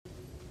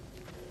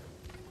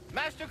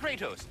Master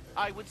Kratos,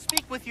 I would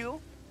speak with you.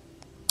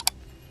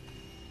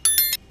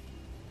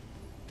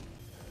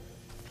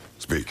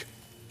 Speak.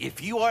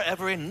 If you are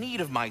ever in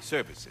need of my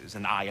services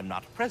and I am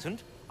not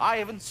present, I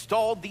have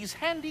installed these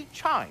handy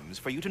chimes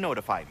for you to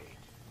notify me.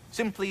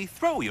 Simply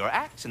throw your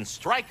axe and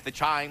strike the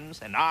chimes,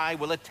 and I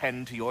will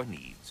attend to your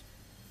needs.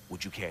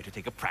 Would you care to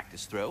take a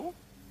practice throw?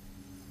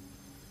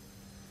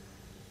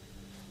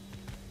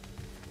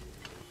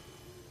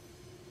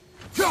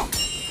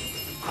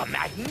 A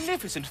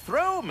magnificent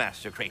throw,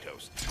 Master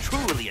Kratos.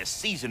 Truly a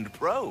seasoned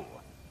pro.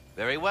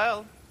 Very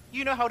well.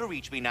 You know how to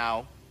reach me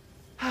now.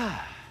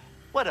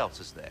 What else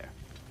is there?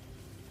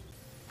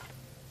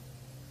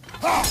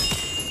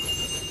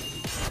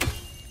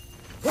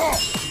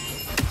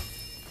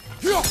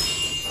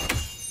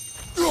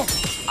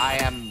 I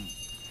am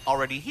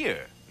already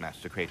here,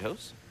 Master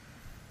Kratos.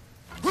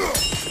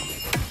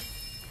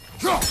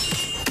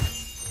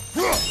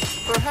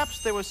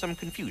 Perhaps there was some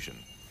confusion.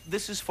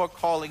 This is for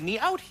calling me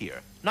out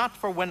here, not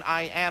for when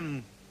I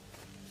am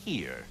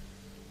here.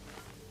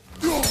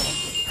 Do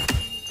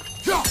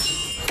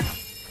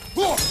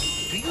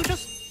you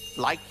just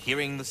like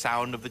hearing the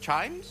sound of the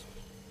chimes?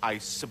 I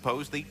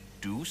suppose they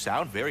do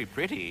sound very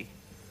pretty.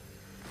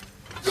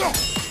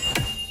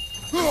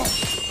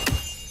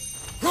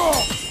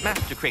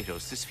 Master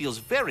Kratos, this feels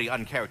very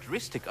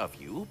uncharacteristic of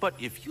you, but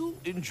if you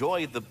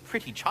enjoy the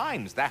pretty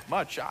chimes that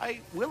much,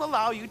 I will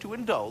allow you to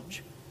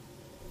indulge.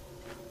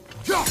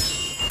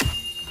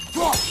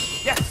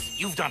 Yes,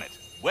 you've done it.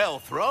 Well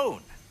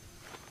thrown.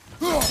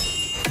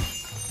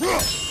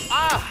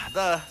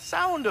 The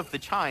sound of the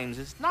chimes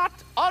is not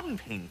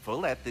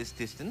unpainful at this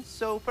distance,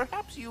 so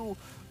perhaps you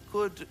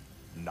could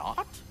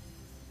not?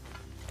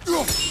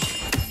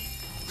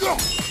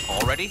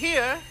 Already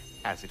here,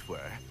 as it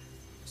were.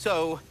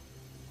 So...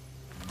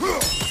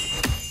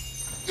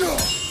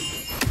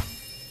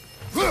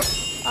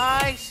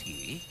 I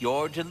see.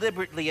 You're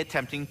deliberately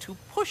attempting to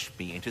push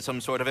me into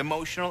some sort of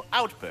emotional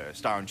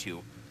outburst, aren't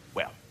you?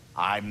 Well,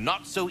 I'm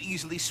not so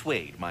easily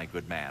swayed, my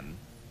good man.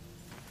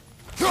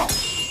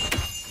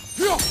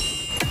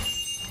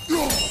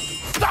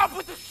 Stop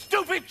with the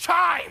stupid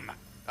chime!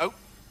 Oh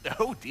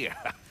dear.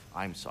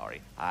 I'm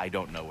sorry. I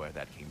don't know where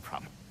that came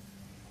from.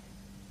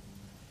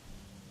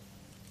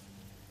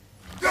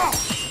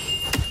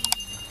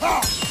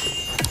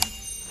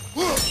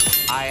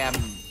 I am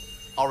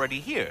already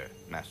here,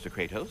 Master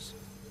Kratos.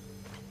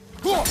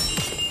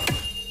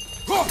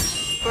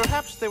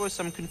 Perhaps there was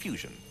some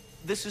confusion.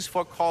 This is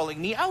for calling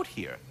me out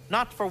here,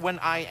 not for when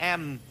I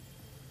am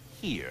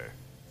here.